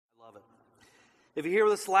If you're here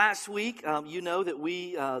with us last week, you know that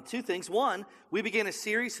we, two things. One, we began a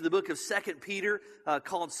series through the book of 2 Peter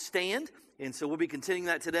called Stand. And so we'll be continuing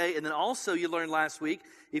that today. And then also you learned last week,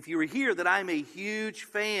 if you were here, that I'm a huge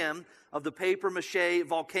fan of the papier-mâché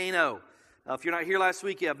volcano. If you're not here last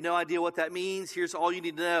week, you have no idea what that means. Here's all you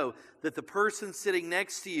need to know, that the person sitting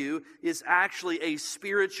next to you is actually a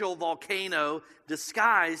spiritual volcano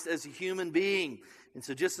disguised as a human being. And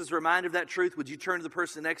so just as a reminder of that truth, would you turn to the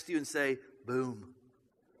person next to you and say, boom.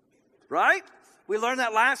 Right? We learned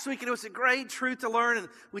that last week, and it was a great truth to learn. And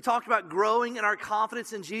we talked about growing in our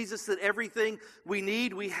confidence in Jesus, that everything we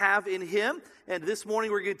need, we have in Him. And this morning,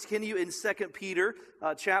 we're going to continue in 2 Peter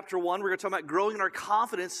chapter 1. We're going to talk about growing in our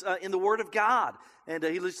confidence in the Word of God. And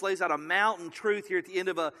he just lays out a mountain truth here at the end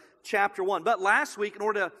of chapter 1. But last week, in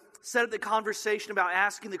order to set up the conversation about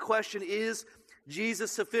asking the question, is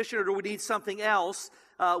Jesus sufficient or do we need something else?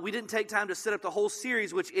 We didn't take time to set up the whole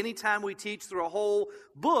series, which anytime we teach through a whole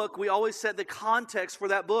book, we always set the context for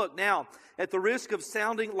that book. Now, at the risk of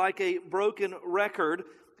sounding like a broken record,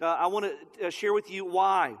 I want to share with you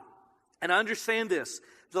why. And I understand this.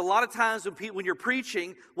 There's a lot of times when you're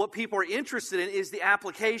preaching, what people are interested in is the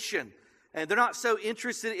application. And they're not so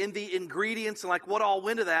interested in the ingredients and like what all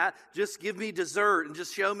went into that. Just give me dessert and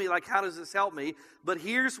just show me like how does this help me. But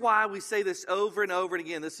here's why we say this over and over and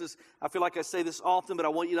again. I feel like I say this often, but I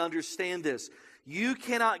want you to understand this. You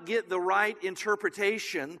cannot get the right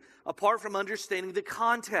interpretation apart from understanding the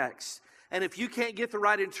context. And if you can't get the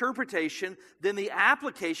right interpretation, then the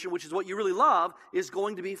application, which is what you really love, is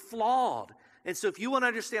going to be flawed. And so if you want to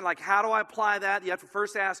understand, like, how do I apply that? You have to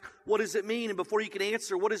first ask, what does it mean? And before you can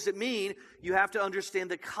answer, what does it mean? You have to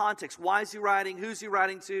understand the context. Why is he writing? Who's he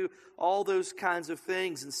writing to? All those kinds of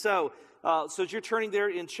things. And so as you're turning there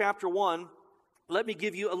in chapter 1, let me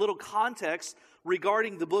give you a little context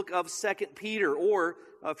regarding the book of 2 Peter, or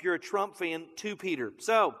if you're a Trump fan, 2 Peter.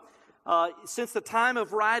 So since the time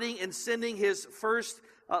of writing and sending his first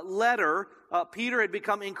letter, Peter had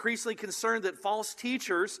become increasingly concerned that false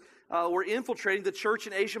teachers were infiltrating the church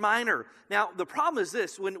in Asia Minor. Now, the problem is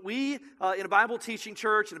this. When we, in a Bible teaching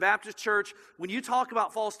church, in a Baptist church, when you talk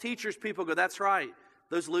about false teachers, people go, that's right.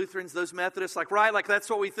 Those Lutherans, those Methodists, like that's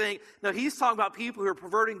what we think. No, he's talking about people who are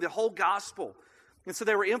perverting the whole gospel. And so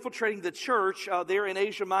they were infiltrating the church there in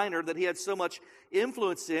Asia Minor that he had so much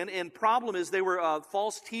influence in. And problem is they were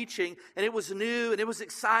false teaching, and it was new, and it was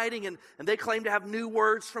exciting, and they claimed to have new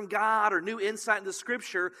words from God or new insight into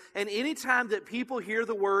Scripture. And anytime that people hear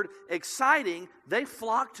the word exciting, they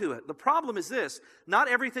flock to it. The problem is this. Not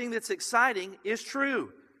everything that's exciting is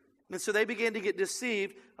true. And so they began to get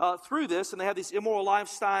deceived through this, and they had these immoral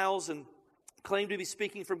lifestyles and claimed to be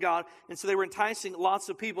speaking from God, and so they were enticing lots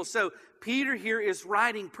of people. So Peter here is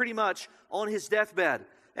writing pretty much on his deathbed.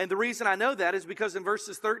 And the reason I know that is because in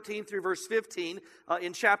verses 13 through verse 15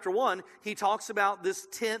 in chapter 1, he talks about this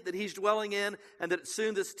tent that he's dwelling in, and that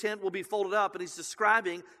soon this tent will be folded up, and he's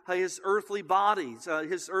describing how his earthly bodies,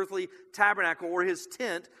 his earthly tabernacle or his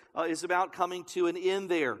tent is about coming to an end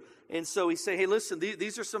there. And so he's saying, hey, listen,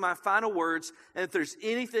 these are some of my final words, and if there's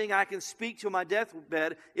anything I can speak to on my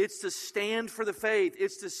deathbed, it's to stand for the faith.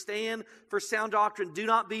 It's to stand for sound doctrine. Do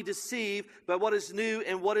not be deceived by what is new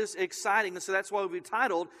and what is exciting. And so that's why we've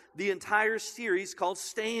titled the entire series called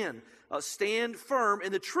Stand. Stand firm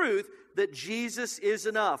in the truth that Jesus is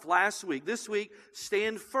enough. Last week. This week,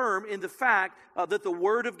 stand firm in the fact that the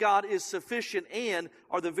Word of God is sufficient and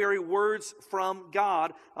are the very words from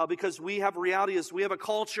God, because we have a reality is we have a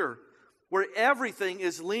culture where everything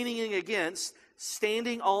is leaning against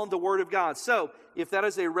standing on the Word of God. So, if that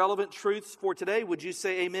is a relevant truth for today, would you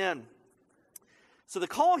say amen? So the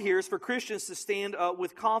call here is for Christians to stand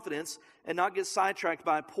with confidence and not get sidetracked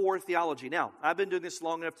by poor theology. Now, I've been doing this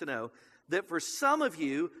long enough to know that for some of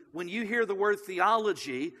you, when you hear the word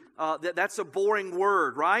theology, that's a boring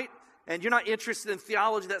word, right? And you're not interested in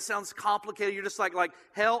theology. That sounds complicated. You're just like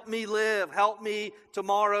help me live, help me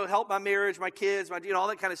tomorrow, help my marriage, my kids, all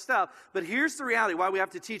that kind of stuff. But here's the reality why we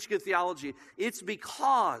have to teach good theology. It's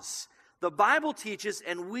because the Bible teaches,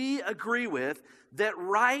 and we agree with, that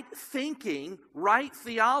right thinking, right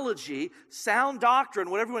theology, sound doctrine,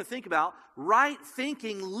 whatever you want to think about, right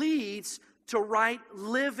thinking leads to right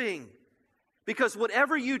living. Because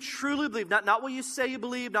whatever you truly believe, not what you say you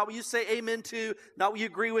believe, not what you say amen to, not what you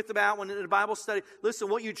agree with about when in a Bible study. Listen,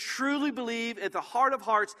 what you truly believe at the heart of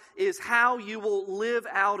hearts is how you will live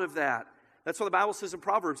out of that. That's what the Bible says in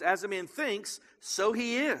Proverbs. As a man thinks, so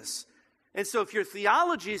he is. And so if your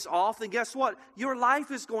theology is off, then guess what? Your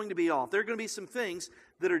life is going to be off. There are going to be some things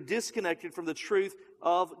that are disconnected from the truth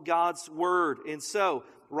of God's Word. And so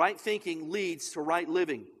right thinking leads to right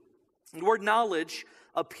living. The word knowledge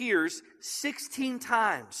appears 16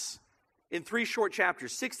 times in 3 short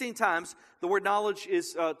chapters. 16 times the word knowledge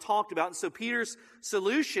is talked about. And so Peter's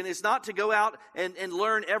solution is not to go out and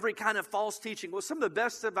learn every kind of false teaching. Well, some of the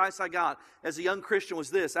best advice I got as a young Christian was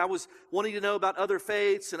this. I was wanting to know about other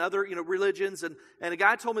faiths and other religions. And a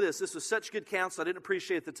guy told me this. This was such good counsel I didn't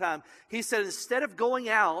appreciate at the time. He said, instead of going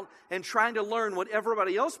out and trying to learn what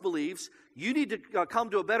everybody else believes, you need to come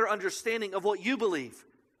to a better understanding of what you believe.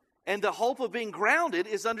 And the hope of being grounded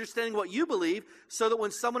is understanding what you believe so that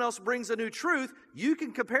when someone else brings a new truth, you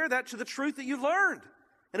can compare that to the truth that you've learned.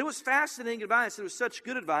 And it was fascinating advice. It was such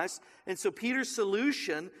good advice. And so Peter's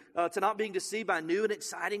solution to not being deceived by new and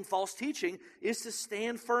exciting false teaching is to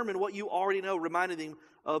stand firm in what you already know, reminding them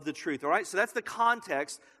of the truth. All right? So that's the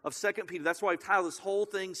context of 2 Peter. That's why I've titled this whole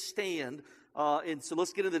thing Stand. And so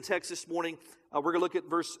let's get into the text this morning. We're going to look at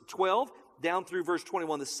verse 12 down through verse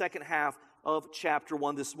 21, the second half of chapter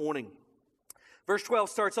 1 this morning. Verse 12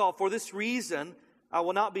 starts off, "For this reason I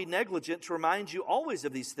will not be negligent to remind you always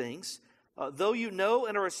of these things, though you know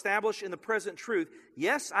and are established in the present truth.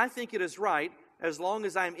 Yes, I think it is right, as long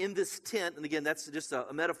as I am in this tent," and again, that's just a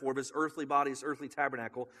metaphor of his earthly body, his earthly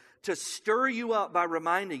tabernacle, "to stir you up by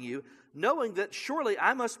reminding you, knowing that surely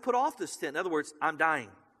I must put off this tent." In other words, I'm dying,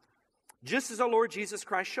 "just as our Lord Jesus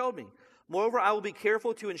Christ showed me. Moreover, I will be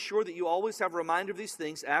careful to ensure that you always have a reminder of these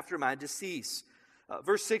things after my decease."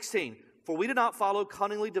 Verse 16, "For we did not follow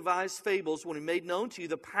cunningly devised fables when we made known to you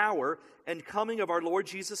the power and coming of our Lord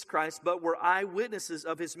Jesus Christ, but were eyewitnesses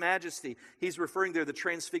of his majesty." He's referring there to the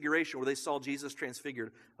transfiguration where they saw Jesus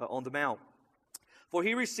transfigured on the mount. "For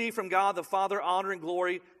he received from God the Father honor and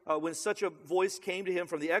glory when such a voice came to him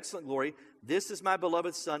from the excellent glory, 'This is my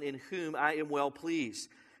beloved Son in whom I am well pleased.'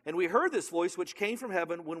 And we heard this voice which came from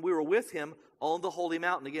heaven when we were with him on the holy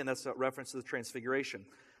mountain." Again, that's a reference to the transfiguration.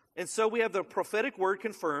 "And so we have the prophetic word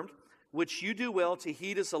confirmed, which you do well to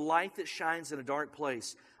heed as a light that shines in a dark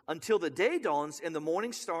place, until the day dawns and the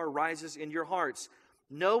morning star rises in your hearts.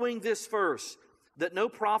 Knowing this first, that no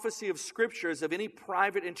prophecy of Scripture is of any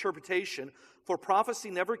private interpretation, for prophecy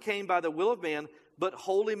never came by the will of man, but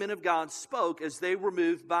holy men of God spoke as they were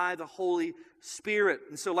moved by the Holy Spirit."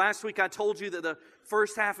 And so last week I told you that the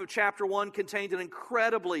first half of chapter 1 contained an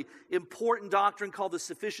incredibly important doctrine called the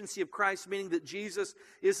sufficiency of Christ, meaning that Jesus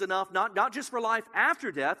is enough, not just for life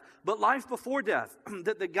after death, but life before death.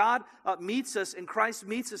 that God meets us and Christ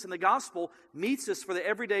meets us in the gospel, meets us for the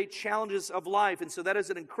everyday challenges of life. And so that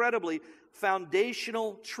is an incredibly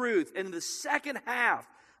foundational truth. And in the second half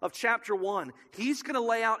of chapter 1, he's going to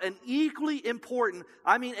lay out an equally important,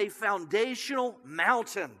 a foundational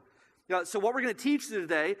mountain. So what we're going to teach you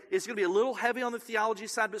today is going to be a little heavy on the theology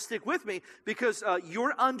side, but stick with me because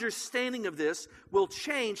your understanding of this will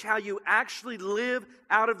change how you actually live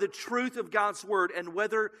out of the truth of God's Word and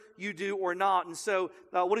whether you do or not. And so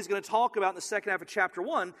what he's going to talk about in the second half of chapter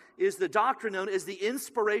 1 is the doctrine known as the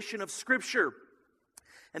inspiration of Scripture.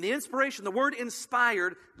 And the inspiration, the word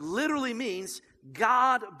inspired, literally means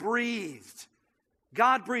God-breathed.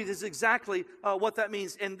 God-breathed is exactly what that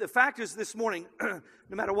means. And the fact is this morning, no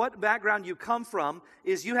matter what background you come from,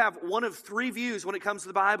 is you have one of 3 views when it comes to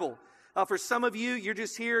the Bible. For some of you, you're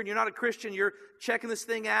just here and you're not a Christian. You're checking this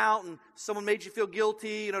thing out and someone made you feel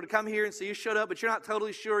guilty, to come here. And so you showed up, but you're not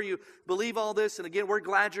totally sure you believe all this. And again, we're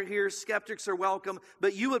glad you're here. Skeptics are welcome.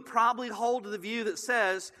 But you would probably hold to the view that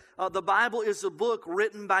says the Bible is a book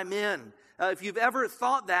written by men. If you've ever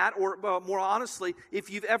thought that, or more honestly, if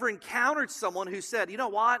you've ever encountered someone who said, "You know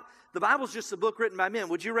what? The Bible's just a book written by men."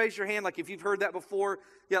 Would you raise your hand like if you've heard that before?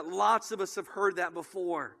 Yeah, lots of us have heard that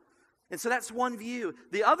before. And so that's one view.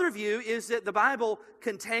 The other view is that the Bible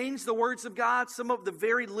contains the words of God, some of the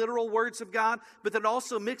very literal words of God, but then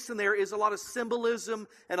also mixed in there is a lot of symbolism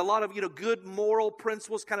and a lot of, good moral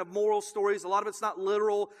principles, kind of moral stories. A lot of it's not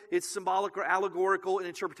literal, it's symbolic or allegorical in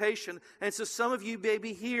interpretation. And so some of you may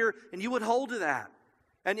be here and you would hold to that.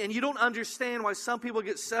 And you don't understand why some people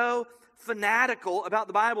get so fanatical about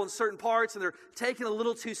the Bible in certain parts and they're taking it a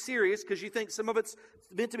little too serious because you think some of it's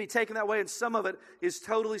meant to be taken that way and some of it is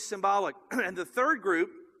totally symbolic. And the third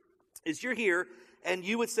group is you're here and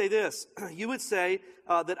you would say this. You would say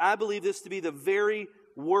that I believe this to be the very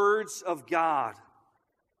words of God.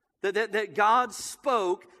 That God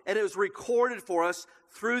spoke and it was recorded for us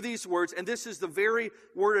through these words, and this is the very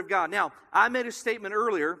Word of God. Now, I made a statement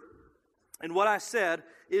earlier, and what I said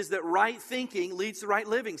is that right thinking leads to right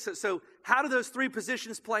living. So how do those 3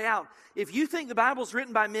 positions play out? If you think the Bible's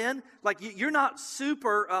written by men, you're not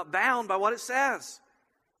super bound by what it says.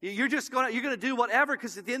 You're going to do whatever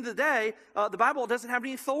because at the end of the day, the Bible doesn't have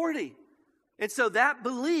any authority. And so that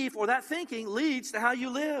belief or that thinking leads to how you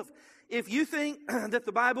live. If you think that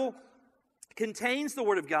the Bible contains the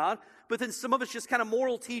Word of God, but then some of it's just kind of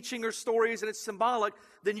moral teaching or stories and it's symbolic,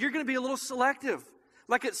 then you're going to be a little selective.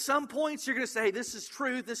 Like at some points, you're going to say, hey, this is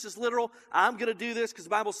truth, this is literal, I'm going to do this because the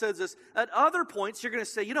Bible says this. At other points, you're going to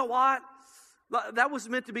say, you know what? That was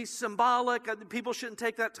meant to be symbolic. People shouldn't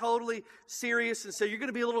take that totally serious. And so you're going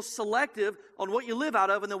to be a little selective on what you live out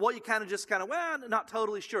of and then what you kind of, well, not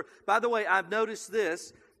totally sure. By the way, I've noticed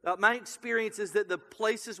this. My experience is that the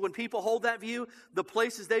places, when people hold that view, the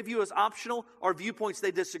places they view as optional are viewpoints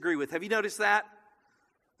they disagree with. Have you noticed that?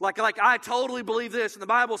 Like I totally believe this, and the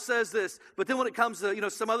Bible says this, but then when it comes to,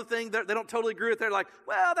 some other thing they don't totally agree with, they're like,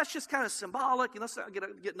 well, that's just kind of symbolic. Let's not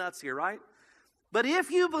get nuts here, right? But if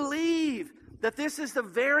you believe that this is the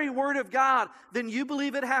very Word of God, then you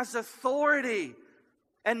believe it has authority.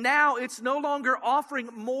 And now it's no longer offering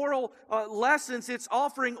moral lessons, it's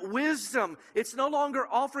offering wisdom. It's no longer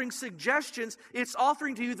offering suggestions, it's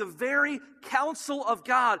offering to you the very counsel of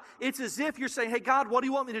God. It's as if you're saying, hey, God, what do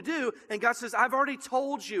you want me to do? And God says, I've already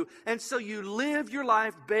told you. And so you live your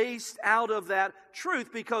life based out of that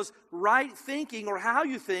truth, because right thinking, or how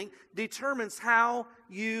you think, determines how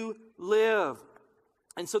you live.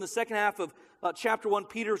 And so in the second half of chapter 1,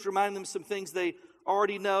 Peter is reminding them some things they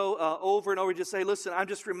already know over and over. Just say, listen, I'm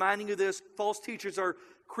just reminding you this. False teachers are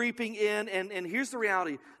creeping in. And here's the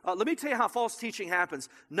reality. Let me tell you how false teaching happens.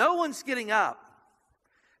 No one's getting up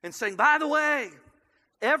and saying, by the way,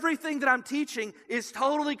 everything that I'm teaching is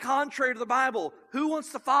totally contrary to the Bible. Who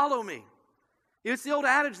wants to follow me? It's the old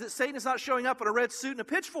adage that Satan is not showing up in a red suit and a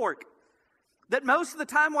pitchfork. That most of the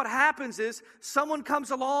time what happens is someone comes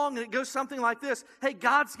along and it goes something like this. Hey,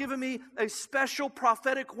 God's given me a special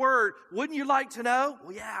prophetic word. Wouldn't you like to know?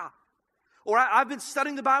 Well, yeah. Or I've been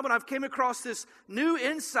studying the Bible and I've came across this new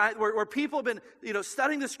insight where people have been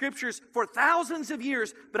studying the Scriptures for thousands of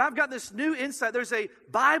years, but I've got this new insight. There's a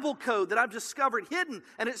Bible code that I've discovered hidden,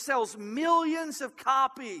 and it sells millions of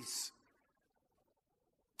copies.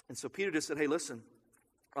 And so Peter just said, hey, listen,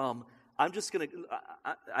 I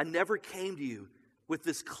never came to you with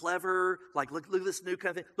this clever, look at this new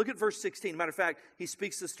kind of thing. Look at verse 16. Matter of fact, he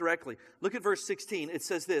speaks this directly. Look at verse 16. It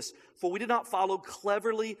says this, for we did not follow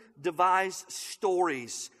cleverly devised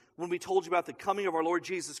stories when we told you about the coming of our Lord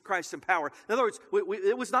Jesus Christ in power. In other words,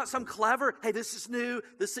 it was not some clever, hey, this is new,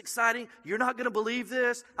 this is exciting, you're not going to believe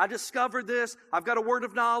this, I discovered this, I've got a word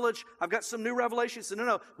of knowledge, I've got some new revelations. So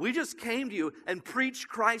no, we just came to you and preached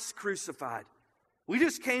Christ crucified. We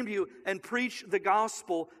just came to you and preached the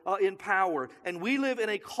gospel in power. And we live in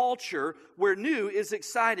a culture where new is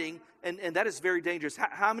exciting, and that is very dangerous.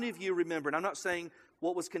 How many of you remember, and I'm not saying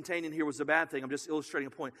what was contained in here was a bad thing, I'm just illustrating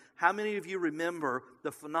a point. How many of you remember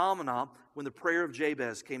the phenomena when the prayer of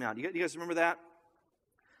Jabez came out? You guys remember that?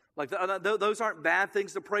 Those aren't bad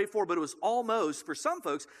things to pray for, but it was almost, for some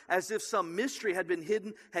folks, as if some mystery had been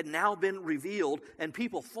hidden, had now been revealed, and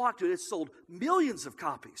people flocked to it. It sold millions of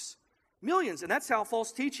copies. Millions, and that's how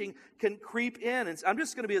false teaching can creep in. And I'm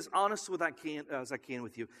just going to be as honest as I can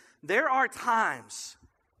with you. There are times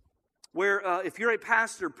where if you're a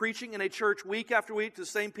pastor preaching in a church week after week to the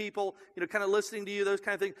same people, kind of listening to you, those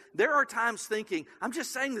kind of things, there are times thinking, I'm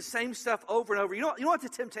just saying the same stuff over and over. You know what the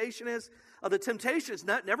temptation is? The temptation is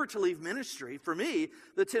never to leave ministry. For me,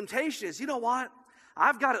 the temptation is, you know what?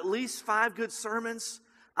 I've got at least 5 good sermons.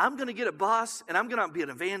 I'm going to get a bus, and I'm going to be an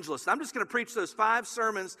evangelist. I'm just going to preach those 5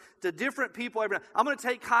 sermons to different people every night. I'm going to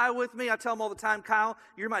take Kyle with me. I tell him all the time, Kyle,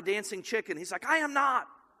 you're my dancing chicken. He's like, I am not.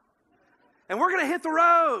 And we're going to hit the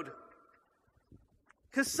road.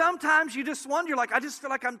 Because sometimes you just wonder, I just feel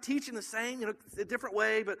like I'm teaching the same, a different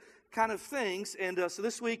way, but kind of things. And so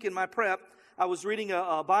this week in my prep, I was reading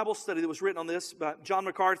a Bible study that was written on this by John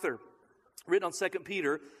MacArthur, written on 2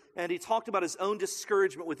 Peter. And he talked about his own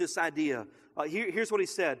discouragement with this idea. Here's what he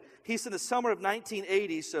said. He said in the summer of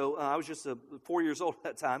 1980, so I was just 4 years old at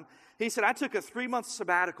that time. He said, I took a 3-month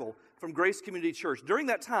sabbatical from Grace Community Church. During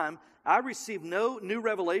that time, I received no new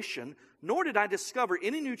revelation, nor did I discover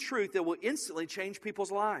any new truth that will instantly change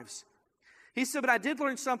people's lives. He said, but I did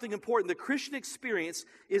learn something important. The Christian experience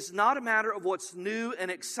is not a matter of what's new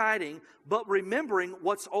and exciting, but remembering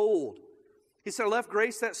what's old. He said, I left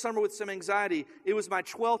Grace that summer with some anxiety. It was my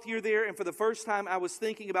 12th year there, and for the first time, I was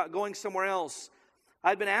thinking about going somewhere else.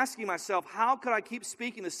 I'd been asking myself, how could I keep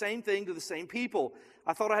speaking the same thing to the same people?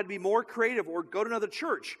 I thought I had to be more creative or go to another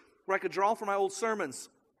church where I could draw from my old sermons.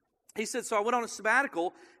 He said, so I went on a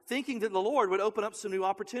sabbatical thinking that the Lord would open up some new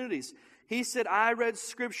opportunities. He said, I read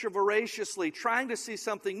Scripture voraciously, trying to see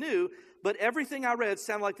something new, but everything I read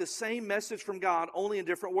sounded like the same message from God, only in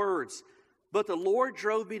different words. But the Lord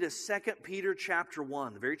drove me to 2 Peter chapter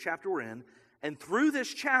 1, the very chapter we're in, And through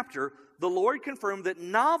this chapter, the Lord confirmed that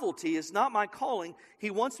novelty is not my calling.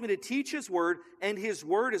 He wants me to teach His Word, and His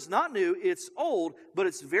Word is not new, it's old, but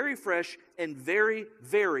it's very fresh and very,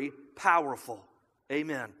 very powerful.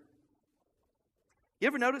 Amen. You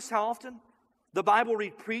ever notice how often the Bible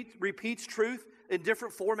repeats truth in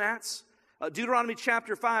different formats? Deuteronomy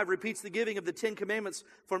chapter 5 repeats the giving of the Ten Commandments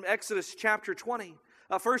from Exodus chapter 20.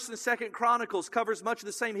 1st and 2nd Chronicles covers much of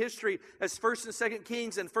the same history as 1st and 2nd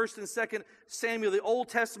Kings and 1st and 2nd Samuel. The Old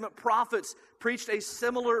Testament prophets preached a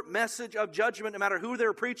similar message of judgment no matter who they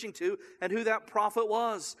were preaching to and who that prophet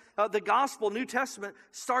was. The Gospel, New Testament,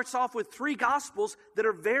 starts off with 3 Gospels that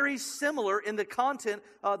are very similar in the content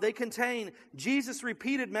they contain. Jesus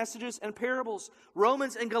repeated messages and parables.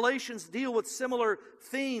 Romans and Galatians deal with similar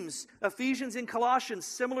themes. Ephesians and Colossians,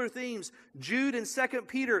 similar themes. Jude and 2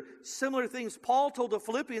 Peter, similar themes. Paul told the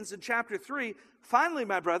Philippians in chapter 3, finally,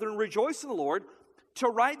 my brethren, rejoice in the Lord. To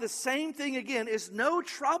write the same thing again is no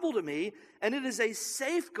trouble to me, and it is a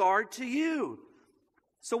safeguard to you.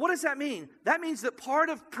 So what does that mean? That means that part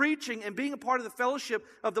of preaching and being a part of the fellowship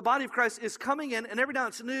of the body of Christ is coming in, and every now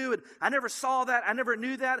it's new, and I never saw that, I never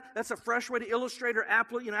knew that. That's a fresh way to illustrate or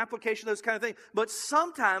application, those kind of things. But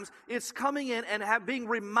sometimes it's coming in and being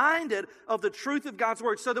reminded of the truth of God's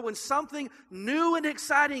Word, so that when something new and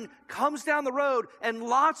exciting comes down the road and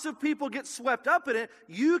lots of people get swept up in it,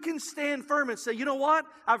 you can stand firm and say, you know what?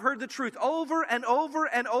 I've heard the truth over and over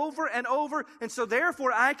and over and over, and so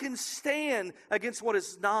therefore I can stand against what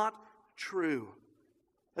is not true.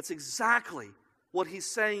 That's exactly what he's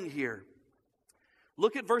saying here.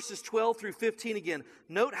 Look at verses 12 through 15 again.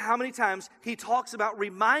 Note how many times he talks about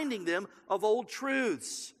reminding them of old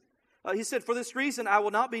truths. He said, for this reason I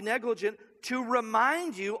will not be negligent to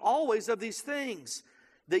remind you always of these things,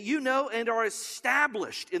 that you know and are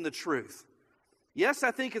established in the truth. Yes,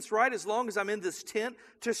 I think it's right, as long as I'm in this tent,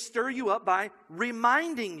 to stir you up by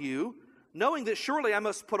reminding you, knowing that surely I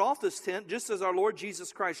must put off this tent, just as our Lord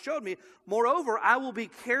Jesus Christ showed me. Moreover, I will be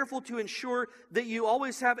careful to ensure that you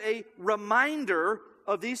always have a reminder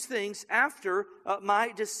of these things after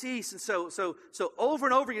my decease. And so over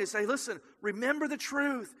and over again, say, listen, remember the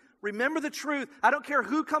truth. Remember the truth. I don't care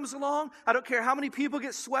who comes along. I don't care how many people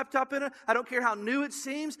get swept up in it. I don't care how new it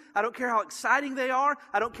seems. I don't care how exciting they are.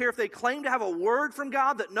 I don't care if they claim to have a word from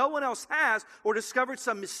God that no one else has or discovered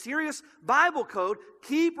some mysterious Bible code.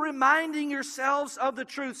 Keep reminding yourselves of the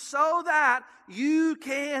truth so that you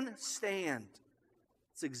can stand.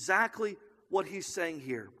 It's exactly what he's saying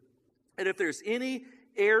here. And if there's any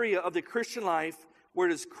area of the Christian life where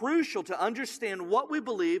it is crucial to understand what we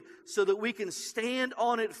believe so that we can stand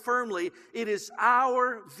on it firmly, it is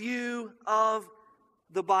our view of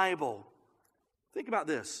the Bible. Think about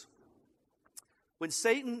this. When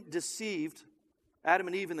Satan deceived Adam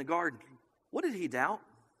and Eve in the garden, what did he doubt?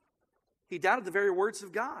 He doubted the very words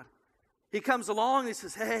of God. He comes along and he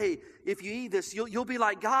says, hey, if you eat this, you'll be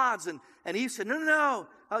like gods. And Eve said, no.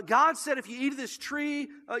 God said if you eat of this tree,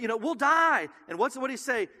 we'll die. And what did he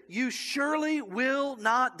say? You surely will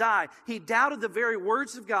not die. He doubted the very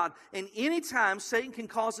words of God. And anytime Satan can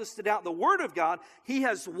cause us to doubt the word of God, he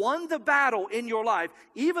has won the battle in your life,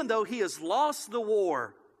 even though he has lost the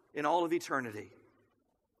war in all of eternity.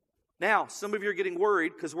 Now, some of you are getting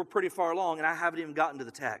worried because we're pretty far along and I haven't even gotten to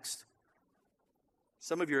the text.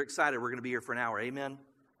 Some of you are excited we're going to be here for an hour. Amen?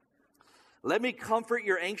 Let me comfort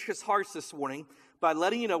your anxious hearts this morning by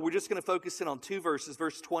letting you know we're just going to focus in on 2 verses,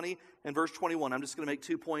 verse 20 and verse 21. I'm just going to make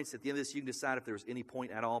 2 points. At the end of this, you can decide if there's any point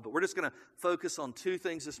at all. But we're just going to focus on 2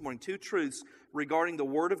 things this morning, 2 truths regarding the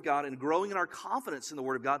Word of God and growing in our confidence in the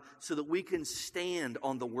Word of God so that we can stand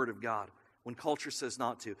on the Word of God when culture says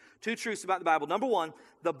not to. 2 truths about the Bible. Number 1,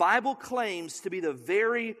 the Bible claims to be the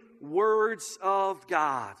very words of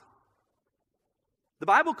God. The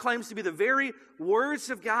Bible claims to be the very words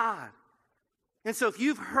of God. And so if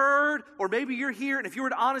you've heard, or maybe you're here, and if you were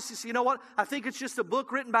to honestly say, you know what, I think it's just a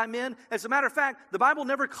book written by men. As a matter of fact, the Bible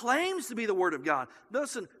never claims to be the Word of God.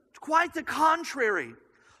 Listen, quite the contrary.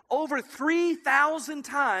 Over 3,000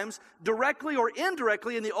 times, directly or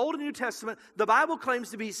indirectly in the Old and New Testament, the Bible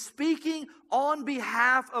claims to be speaking on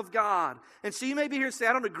behalf of God. And so you may be here and say,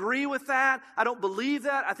 I don't agree with that. I don't believe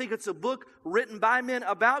that. I think it's a book written by men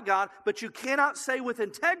about God. But you cannot say with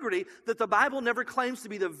integrity that the Bible never claims to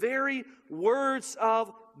be the very words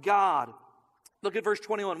of God. Look at verse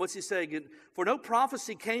 21. What's he saying? For no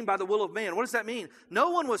prophecy came by the will of man. What does that mean? No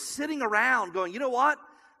one was sitting around going, you know what?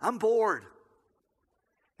 I'm bored.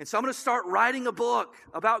 And so I'm going to start writing a book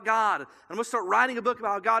about God. I'm going to start writing a book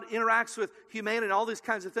about how God interacts with humanity and all these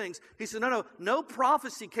kinds of things. He said, no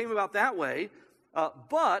prophecy came about that way.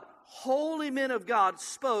 But holy men of God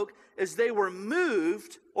spoke as they were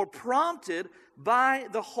moved or prompted by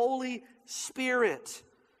the Holy Spirit.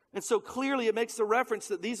 And so clearly it makes the reference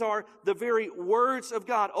that these are the very words of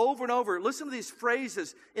God over and over. Listen to these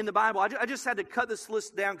phrases in the Bible. I just had to cut this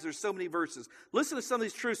list down because there's so many verses. Listen to some of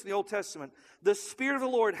these truths in the Old Testament. The Spirit of the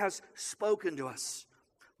Lord has spoken to us.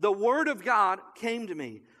 The Word of God came to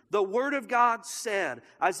me. The Word of God said.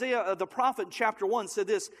 Isaiah, the prophet, in chapter 1 said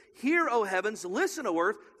this, "Hear, O heavens, listen, O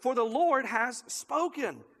earth, for the Lord has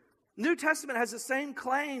spoken." New Testament has the same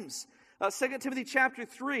claims. 2 Timothy chapter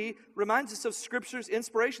 3 reminds us of Scripture's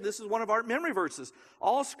inspiration. This is one of our memory verses.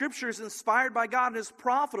 All Scripture is inspired by God and is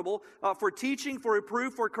profitable for teaching, for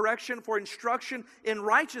reproof, for correction, for instruction in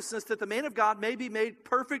righteousness, that the man of God may be made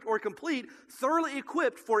perfect or complete, thoroughly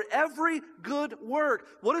equipped for every good work.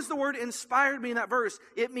 What does the word inspired mean in that verse?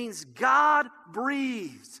 It means God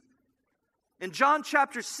breathed. In John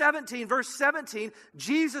chapter 17, verse 17,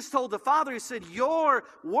 Jesus told the Father, He said, "Your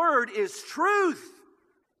word is truth."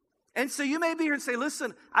 And so you may be here and say,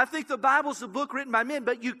 listen, I think the Bible's a book written by men,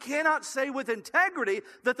 but you cannot say with integrity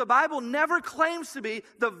that the Bible never claims to be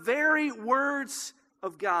the very words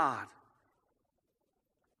of God.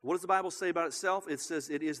 What does the Bible say about itself? It says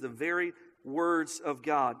it is the very words of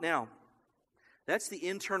God. Now, that's the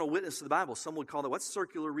internal witness of the Bible. Some would call that, what's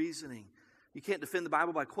circular reasoning? You can't defend the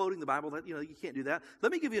Bible by quoting the Bible. You can't do that.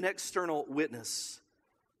 Let me give you an external witness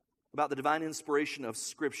about the divine inspiration of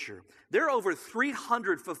Scripture. There are over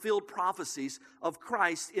 300 fulfilled prophecies of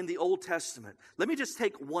Christ in the Old Testament. Let me just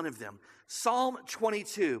take one of them. Psalm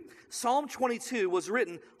 22. Psalm 22 was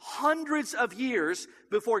written hundreds of years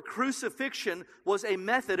before crucifixion was a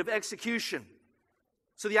method of execution.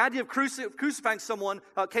 So the idea of crucifying someone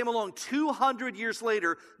came along 200 years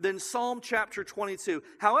later than Psalm chapter 22.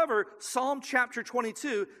 However, Psalm chapter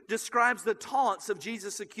 22 describes the taunts of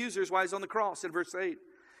Jesus' accusers while He's on the cross in verse 8.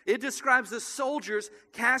 It describes the soldiers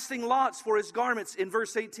casting lots for His garments in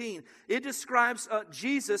verse 18. It describes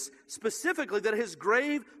Jesus specifically that His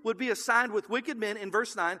grave would be assigned with wicked men in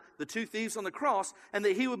verse 9, the two thieves on the cross, and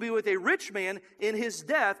that He would be with a rich man in His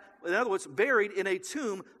death, in other words, buried in a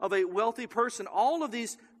tomb of a wealthy person. All of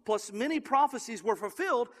these, plus many prophecies, were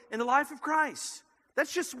fulfilled in the life of Christ.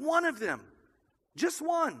 That's just one of them. Just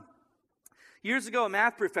one. Years ago, a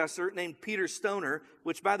math professor named Peter Stoner,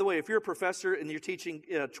 which, by the way, if you're a professor and you're teaching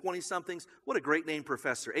 20-somethings, what a great name,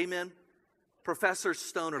 professor. Amen? Professor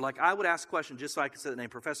Stoner. Like, I would ask questions just so I could say the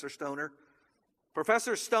name, Professor Stoner.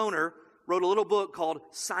 Professor Stoner wrote a little book called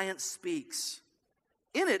Science Speaks.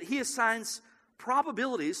 In it, he assigns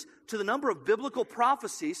probabilities to the number of biblical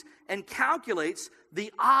prophecies and calculates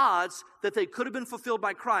the odds that they could have been fulfilled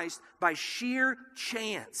by Christ by sheer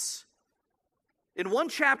chance. In one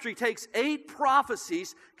chapter, he takes 8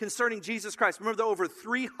 prophecies concerning Jesus Christ. Remember, there are over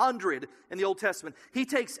 300 in the Old Testament. He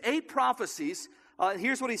takes 8 prophecies.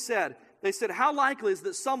 Here's what he said. They said, how likely is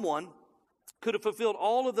that someone could have fulfilled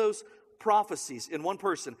all of those prophecies in one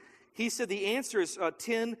person? He said the answer is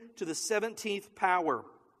 10 to the 17th power.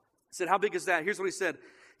 He said, how big is that? Here's what he said.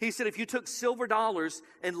 He said, if you took silver dollars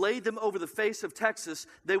and laid them over the face of Texas,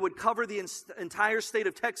 they would cover the entire state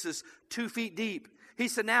of Texas 2 feet deep. He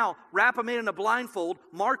said, now, wrap a man in a blindfold,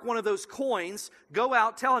 mark one of those coins, go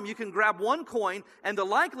out, tell him you can grab one coin, and the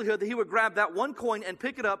likelihood that he would grab that one coin and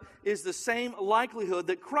pick it up is the same likelihood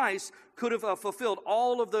that Christ could have fulfilled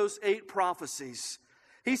all of those 8 prophecies.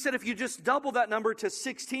 He said if you just double that number to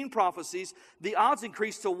 16 prophecies, the odds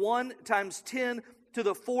increase to 1 times 10 to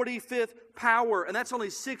the 45th power, and that's only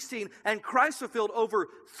 16. And Christ fulfilled over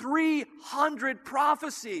 300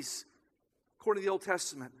 prophecies, according to the Old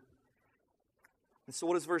Testament. And so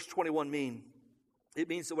what does verse 21 mean? It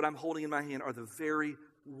means that what I'm holding in my hand are the very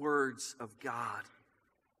words of God.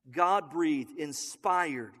 God-breathed,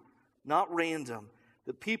 inspired, not random.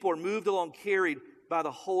 The people are moved along, carried by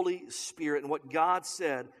the Holy Spirit. And what God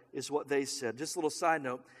said is what they said. Just a little side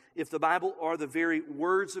note. If the Bible are the very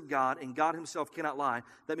words of God and God Himself cannot lie,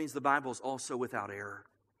 that means the Bible is also without error.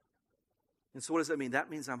 And so what does that mean? That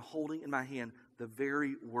means I'm holding in my hand the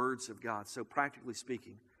very words of God. So practically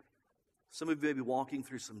speaking, some of you may be walking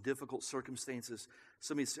through some difficult circumstances.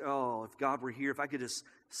 Some of you say, oh, if God were here, if I could just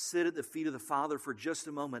sit at the feet of the Father for just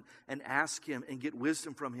a moment and ask Him and get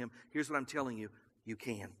wisdom from Him. Here's what I'm telling you. You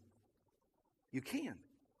can. You can.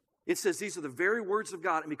 It says these are the very words of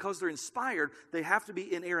God, and because they're inspired, they have to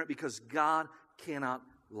be inerrant because God cannot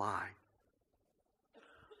lie.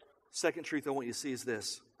 Second truth I want you to see is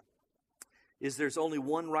this, is there's only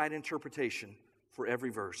one right interpretation for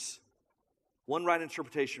every verse. One right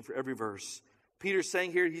interpretation for every verse. Peter's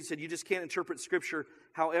saying here, he said, you just can't interpret Scripture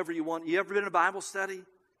however you want. You ever been in a Bible study?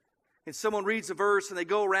 And someone reads a verse and they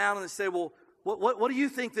go around and they say, well, What do you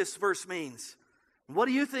think this verse means? What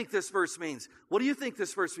do you think this verse means? What do you think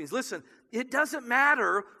this verse means? Listen, it doesn't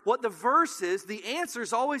matter what the verse is. The answer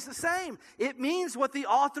is always the same. It means what the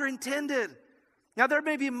author intended. Now, there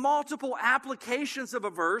may be multiple applications of a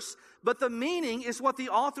verse, but the meaning is what the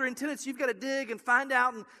author intended. So you've got to dig and find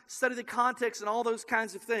out and study the context and all those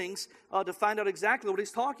kinds of things to find out exactly what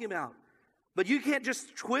he's talking about. But you can't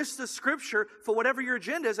just twist the scripture for whatever your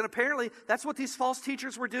agenda is. And apparently, that's what these false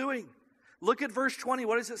teachers were doing. Look at verse 20.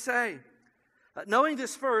 What does it say? Knowing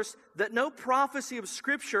this first, that no prophecy of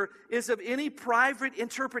Scripture is of any private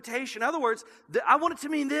interpretation. In other words, I want it to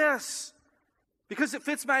mean this because it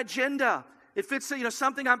fits my agenda. It fits,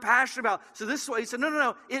 something I'm passionate about. So this way, he said,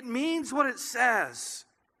 no. It means what it says.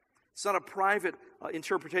 It's not a private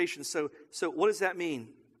interpretation. So what does that mean?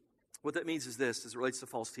 What that means is this, as it relates to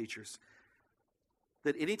false teachers.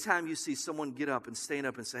 That anytime you see someone get up and stand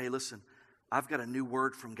up and say, hey, listen, I've got a new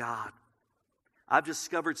word from God. I've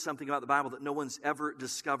discovered something about the Bible that no one's ever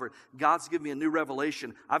discovered. God's given me a new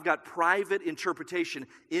revelation. I've got private interpretation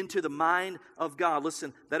into the mind of God.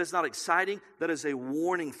 Listen, that is not exciting. That is a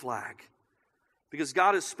warning flag. Because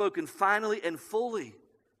God has spoken finally and fully,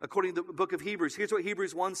 according to the book of Hebrews. Here's what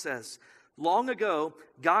Hebrews 1 says. Long ago,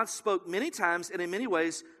 God spoke many times and in many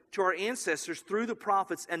ways to our ancestors through the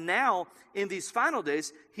prophets. And now, in these final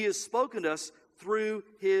days, He has spoken to us through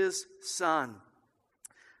His Son.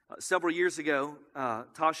 Several years ago,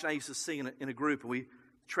 Tosh and I used to sing in a group, and we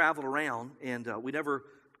traveled around, and we never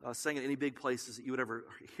sang at any big places that you would ever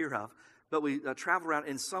hear of, but we traveled around,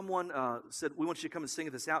 and someone said, we want you to come and sing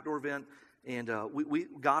at this outdoor event, and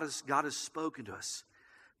God has spoken to us.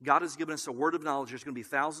 God has given us a word of knowledge. There's going to be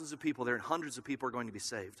thousands of people there, and hundreds of people are going to be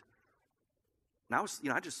saved. And I'm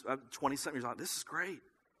 20-something years old. This is great.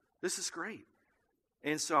 This is great.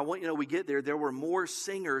 And so I want you to know, we get there were more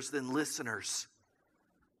singers than listeners.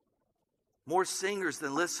 More singers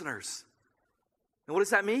than listeners. And what does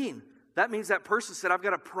that mean? That means that person said, I've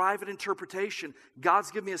got a private interpretation. God's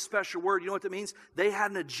given me a special word. You know what that means? They had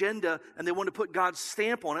an agenda and they wanted to put God's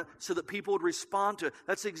stamp on it so that people would respond to it.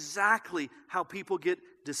 That's exactly how people get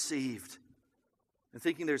deceived. And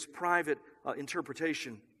thinking there's private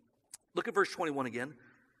interpretation. Look at verse 21 again.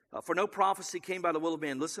 For no prophecy came by the will of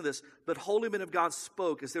man. Listen to this. But holy men of God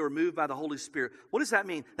spoke as they were moved by the Holy Spirit. What does that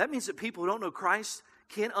mean? That means that people who don't know Christ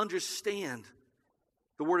can't understand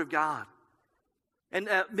the Word of God. And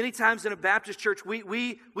many times in a Baptist church,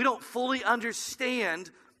 we don't fully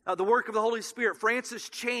understand the work of the Holy Spirit. Francis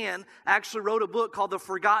Chan actually wrote a book called The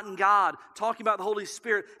Forgotten God, talking about the Holy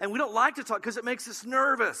Spirit. And we don't like to talk because it makes us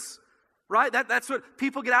nervous, right? That's what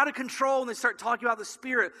people get out of control and they start talking about the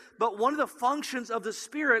Spirit. But one of the functions of the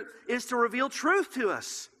Spirit is to reveal truth to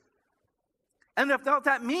us. And what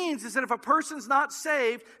that means is that if a person's not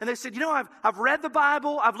saved and they said, I've read the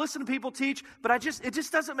Bible, I've listened to people teach, but it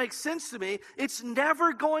just doesn't make sense to me. It's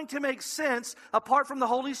never going to make sense apart from the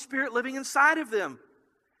Holy Spirit living inside of them.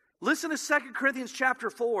 Listen to 2 Corinthians chapter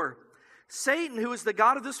 4. Satan, who is the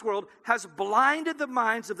god of this world, has blinded the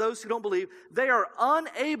minds of those who don't believe. They are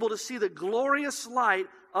unable to see the glorious light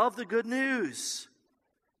of the good news.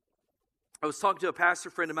 I was talking to a pastor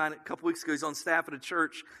friend of mine a couple weeks ago. He's on staff at a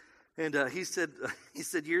church. And he said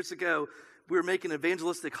years ago, we were making an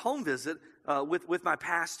evangelistic home visit with my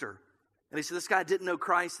pastor. And he said, this guy didn't know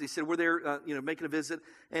Christ. And he said, we're there, making a visit.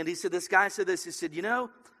 And he said, this guy said this. He said,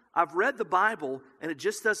 I've read the Bible, and it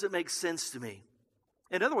just doesn't make sense to me.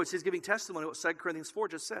 In other words, he's giving testimony to what 2 Corinthians 4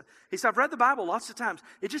 just said. He said, I've read the Bible lots of times.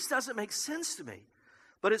 It just doesn't make sense to me.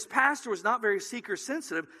 But his pastor was not very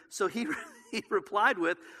seeker-sensitive, so he replied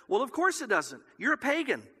with, well, of course it doesn't. You're a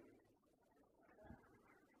pagan.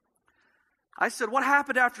 I said, what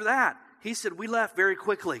happened after that? He said, we left very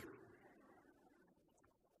quickly.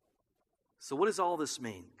 So what does all this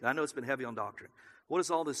mean? I know it's been heavy on doctrine. What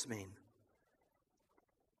does all this mean?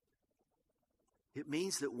 It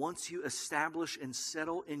means that once you establish and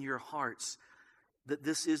settle in your hearts that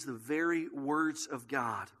this is the very words of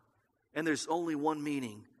God, and there's only one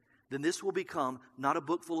meaning, then this will become not a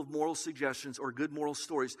book full of moral suggestions or good moral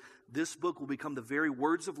stories. This book will become the very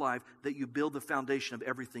words of life that you build the foundation of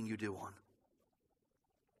everything you do on.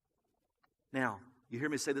 Now, you hear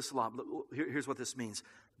me say this a lot, but here's what this means.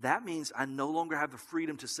 That means I no longer have the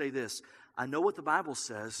freedom to say this. I know what the Bible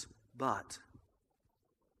says, but.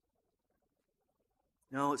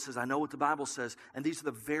 No, it says, I know what the Bible says, and these are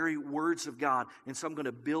the very words of God, and so I'm going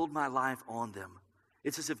to build my life on them.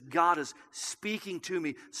 It's as if God is speaking to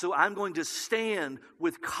me. So I'm going to stand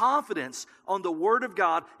with confidence on the Word of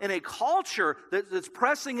God in a culture that's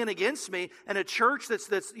pressing in against me, and a church that's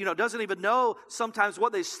doesn't even know sometimes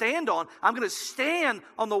what they stand on. I'm going to stand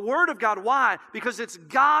on the Word of God. Why? Because it's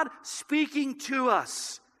God speaking to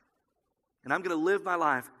us. And I'm going to live my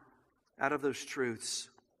life out of those truths.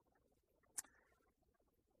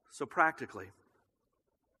 So practically,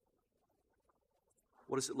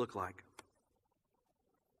 what does it look like?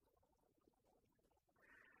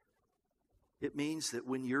 It means that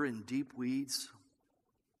when you're in deep weeds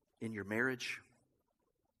in your marriage,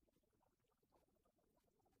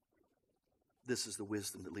 this is the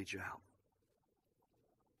wisdom that leads you out.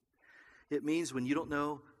 It means when you don't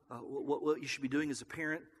know what you should be doing as a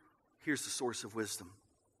parent, here's the source of wisdom.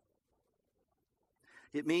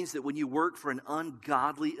 It means that when you work for an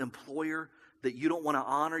ungodly employer that you don't want to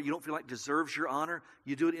honor, you don't feel like deserves your honor,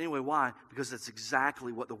 you do it anyway. Why? Because that's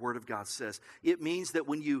exactly what the Word of God says. It means that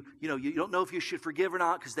when you don't know if you should forgive or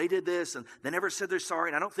not because they did this and they never said they're sorry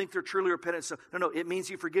and I don't think they're truly repentant. So no, it means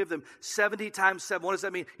you forgive them 70 times 7. What does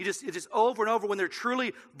that mean? It's just over and over when they're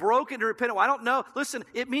truly broken and repentant. Well, I don't know. Listen,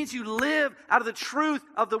 it means you live out of the truth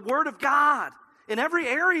of the Word of God in every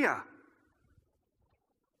area.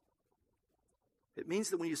 It means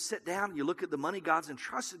that when you sit down and you look at the money God's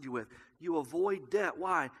entrusted you with, you avoid debt.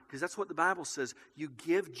 Why? Because that's what the Bible says. You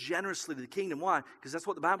give generously to the kingdom. Why? Because that's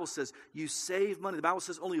what the Bible says. You save money. The Bible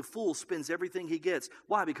says only a fool spends everything he gets.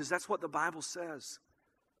 Why? Because that's what the Bible says.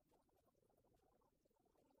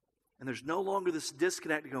 And there's no longer this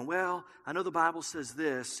disconnect going, well, I know the Bible says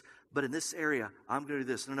this, but in this area, I'm going to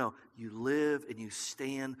do this. No. You live and you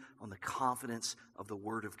stand on the confidence of the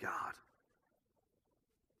Word of God.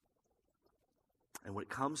 And when it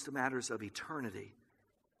comes to matters of eternity,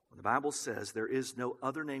 when the Bible says there is no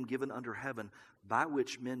other name given under heaven by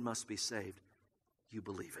which men must be saved, you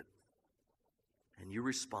believe it. And you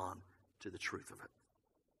respond to the truth of it.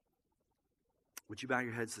 Would you bow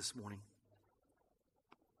your heads this morning?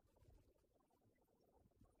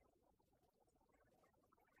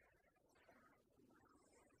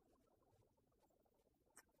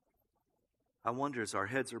 I wonder, as our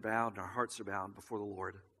heads are bowed and our hearts are bowed before the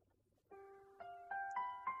Lord,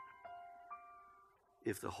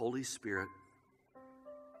 if the Holy Spirit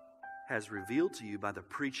has revealed to you by the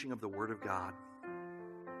preaching of the Word of God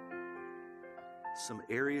some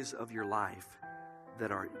areas of your life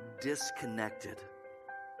that are disconnected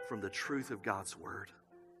from the truth of God's Word.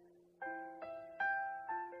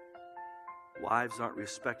 Wives aren't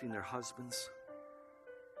respecting their husbands.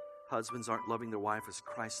 Husbands aren't loving their wife as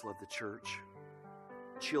Christ loved the church.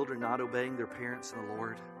 Children not obeying their parents in the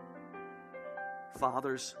Lord.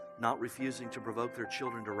 Fathers not refusing to provoke their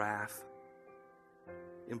children to wrath.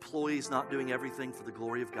 Employees not doing everything for the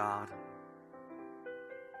glory of God.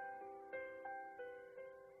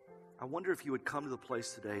 I wonder if you would come to the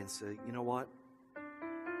place today and say, you know what?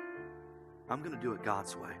 I'm going to do it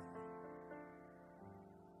God's way.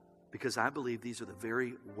 Because I believe these are the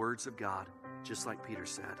very words of God, just like Peter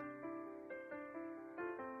said.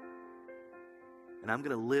 And I'm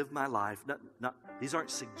going to live my life. These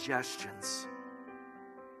aren't suggestions.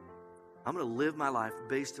 I'm going to live my life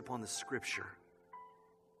based upon the Scripture.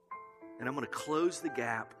 And I'm going to close the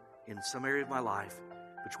gap in some area of my life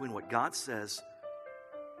between what God says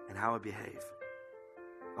and how I behave.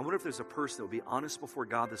 I wonder if there's a person that will be honest before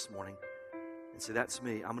God this morning and say, that's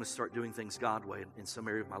me. I'm going to start doing things God's way in some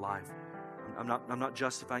area of my life. I'm not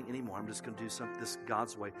justifying anymore. I'm just going to do this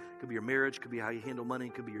God's way. It could be your marriage. It could be how you handle money.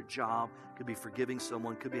 It could be your job. It could be forgiving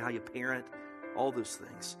someone. It could be how you parent. All those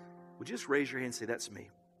things. Would you just raise your hand and say, that's me?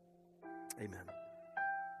 Amen.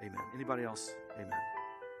 Amen. Anybody else? Amen.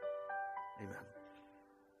 Amen.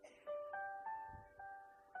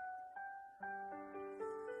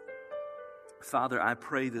 Father, I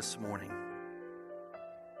pray this morning.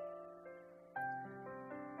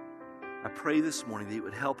 I pray this morning that you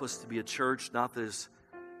would help us to be a church not that is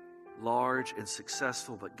large and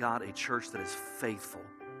successful, but God, a church that is faithful.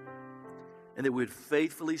 And that we would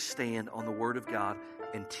faithfully stand on the Word of God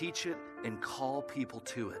and teach it and call people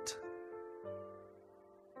to it.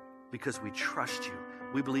 Because we trust you.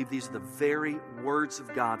 We believe these are the very words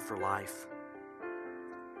of God for life.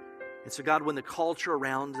 And so God, when the culture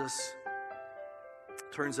around us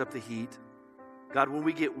turns up the heat, God, when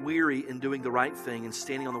we get weary in doing the right thing and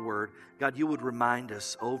standing on the Word, God, you would remind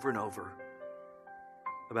us over and over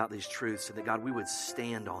about these truths, and that, God, we would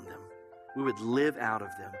stand on them. We would live out of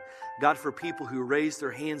them. God, for people who raised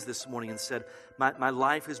their hands this morning and said, my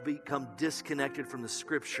life has become disconnected from the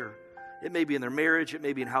Scripture. It may be in their marriage. It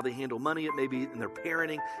may be in how they handle money. It may be in their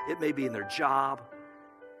parenting. It may be in their job.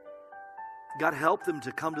 God, help them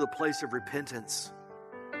to come to the place of repentance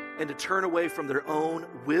and to turn away from their own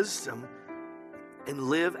wisdom and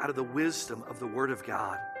live out of the wisdom of the Word of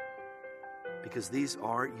God, because these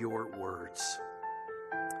are your words.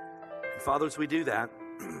 And Father, as we do that,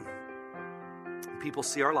 people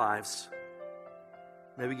see our lives,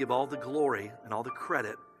 may we give all the glory and all the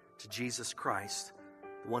credit to Jesus Christ,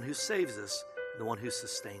 the one who saves us, the one who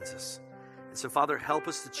sustains us. And so, Father, help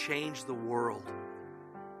us to change the world,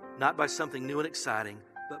 not by something new and exciting,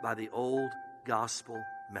 but by the old gospel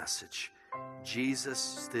message. Jesus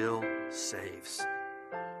still saves.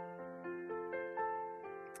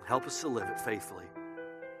 Help us to live it faithfully.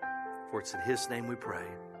 For it's in His name we pray.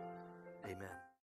 Amen.